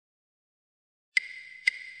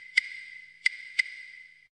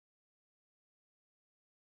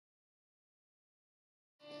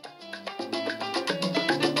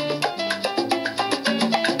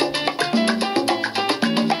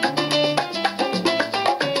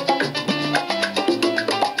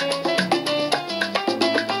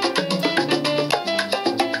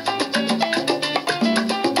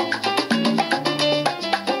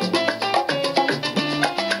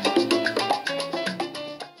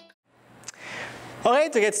Okay,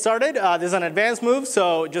 to get started, this is an advanced move,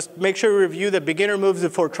 so just make sure we review the beginner moves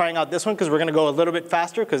before trying out this one, because we're going to go a little bit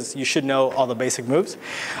faster, because you should know all the basic moves.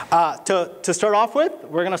 To start off with,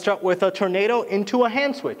 we're going to start with a tornado into a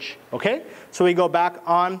hand switch, okay? So we go back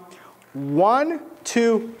on 1,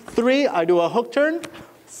 2, 3, I do a hook turn,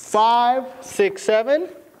 5, 6, 7,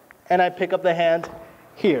 and I pick up the hand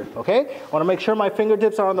here, okay? I want to make sure my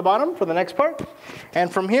fingertips are on the bottom for the next part.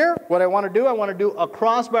 And from here, what I want to do a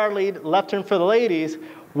crossbar lead left turn for the ladies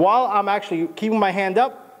while I'm actually keeping my hand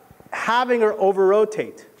up, having her over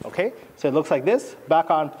rotate, okay? So it looks like this,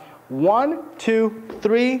 back on 1, 2,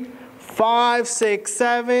 3, 5, 6,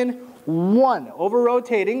 7, 1. Over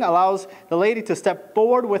rotating allows the lady to step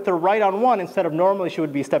forward with her right on 1 instead of normally she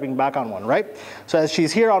would be stepping back on 1, right? So as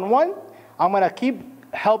she's here on 1, I'm going to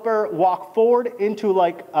help her walk forward into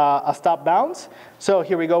like a stop bounce. So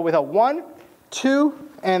here we go with a 1, 2,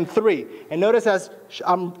 and 3. And notice as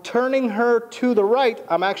I'm turning her to the right,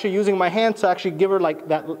 I'm actually using my hands to actually give her like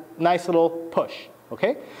that nice little push,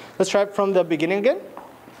 okay? Let's try it from the beginning again.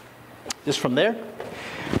 Just from there.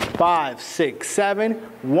 5, 6, 7,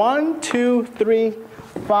 1, 2, 3,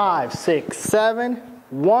 5, 6, 7,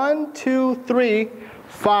 1, 2, 3,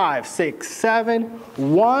 5, 6, 7,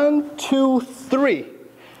 1, 2, 3.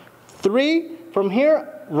 3, from here,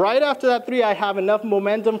 right after that 3, I have enough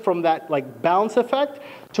momentum from that like bounce effect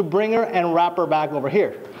to bring her and wrap her back over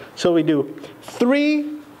here. So we do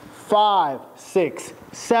 3, 5, 6,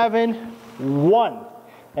 7, 1.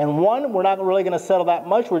 And 1, we're not really going to settle that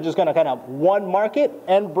much. We're just going to kind of 1 mark it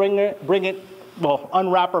and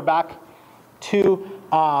unwrap her back to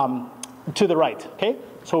the right. Okay,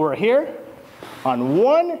 so we're here on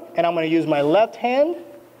 1, and I'm going to use my left hand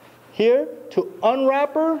here to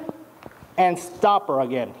unwrap her and stop her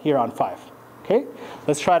again here on 5. Okay,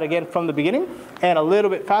 let's try it again from the beginning and a little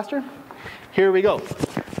bit faster. Here we go.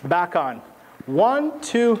 Back on 1,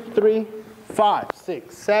 2, 3, 5,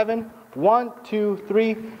 6, 7, 1, 2,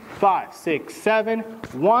 3, 5, 6, 7,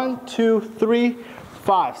 1, 2, 3,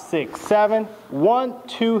 5, 6, 7, 1,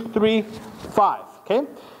 2, 3, 5. Okay,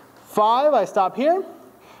 5, I stop here.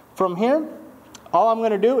 From here, all I'm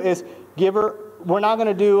going to do is give her, we're not going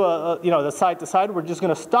to do the side to side, we're just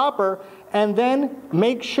going to stop her and then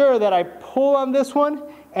make sure that I pull on this one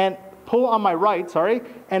and pull on my right, sorry,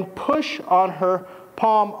 and push on her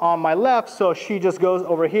palm on my left so she just goes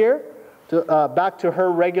over here to, back to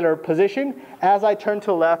her regular position as I turn to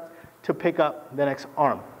the left to pick up the next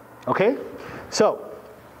arm, okay? So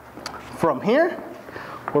from here,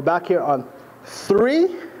 we're back here on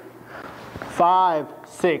 3, 5,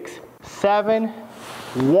 6, 7,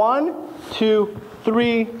 1, 2,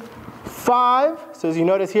 3, 5. So as you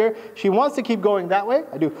notice here, she wants to keep going that way.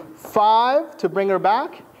 I do 5 to bring her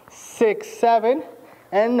back, 6, 7,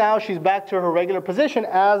 and now she's back to her regular position.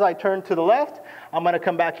 As I turn to the left, I'm going to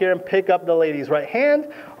come back here and pick up the lady's right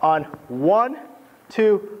hand on 1,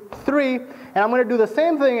 2, 3, and I'm going to do the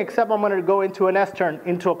same thing except I'm going to go into an S turn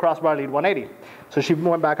into a crossbar lead 180. So she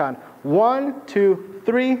went back on 1, 2,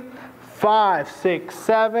 3, 5, 6,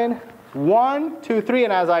 7, 1, 2, 3,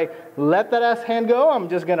 and as I let that S hand go, I'm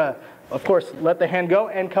just going to, of course, let the hand go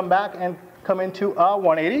and come back and come into a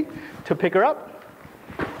 180 to pick her up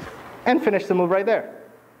and finish the move right there.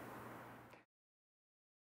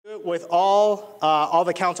 With all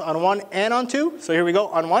the counts on 1 and on 2. So here we go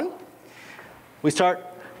on 1. We start,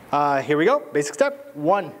 here we go, basic step,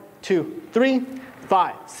 1, 2, 3,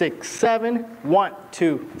 5, 6, 7, 1,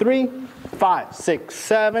 2, 3, 5, 6,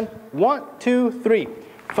 7, 1, 2, 3,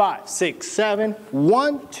 5, 6, 7,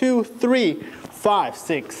 1, 2, 3, 5,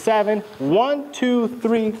 6, 7, 1, 2,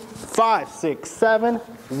 3, 5, 6, 7,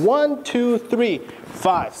 1, 2, 3,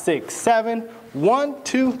 5, 6, 7, 1,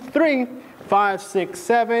 2, 3, 5, 6,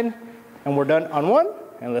 7, and we're done on 1,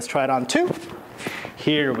 and let's try it on 2.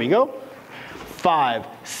 Here we go. 5,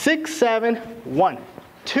 6, 7, 1,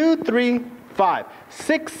 2, 3, 5,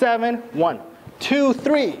 6, 7, 1, 2,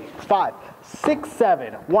 3, 5, 6,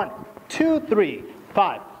 7, 1, 2, 3,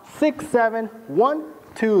 5, 6, 7, 1,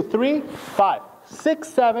 2, 3, 5, 6,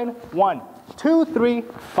 7, 1, 2, 3,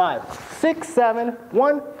 5, 6, 7,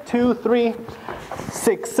 1, 2, 3,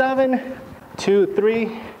 6, 7, 2,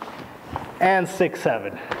 3, and 6,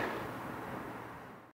 7.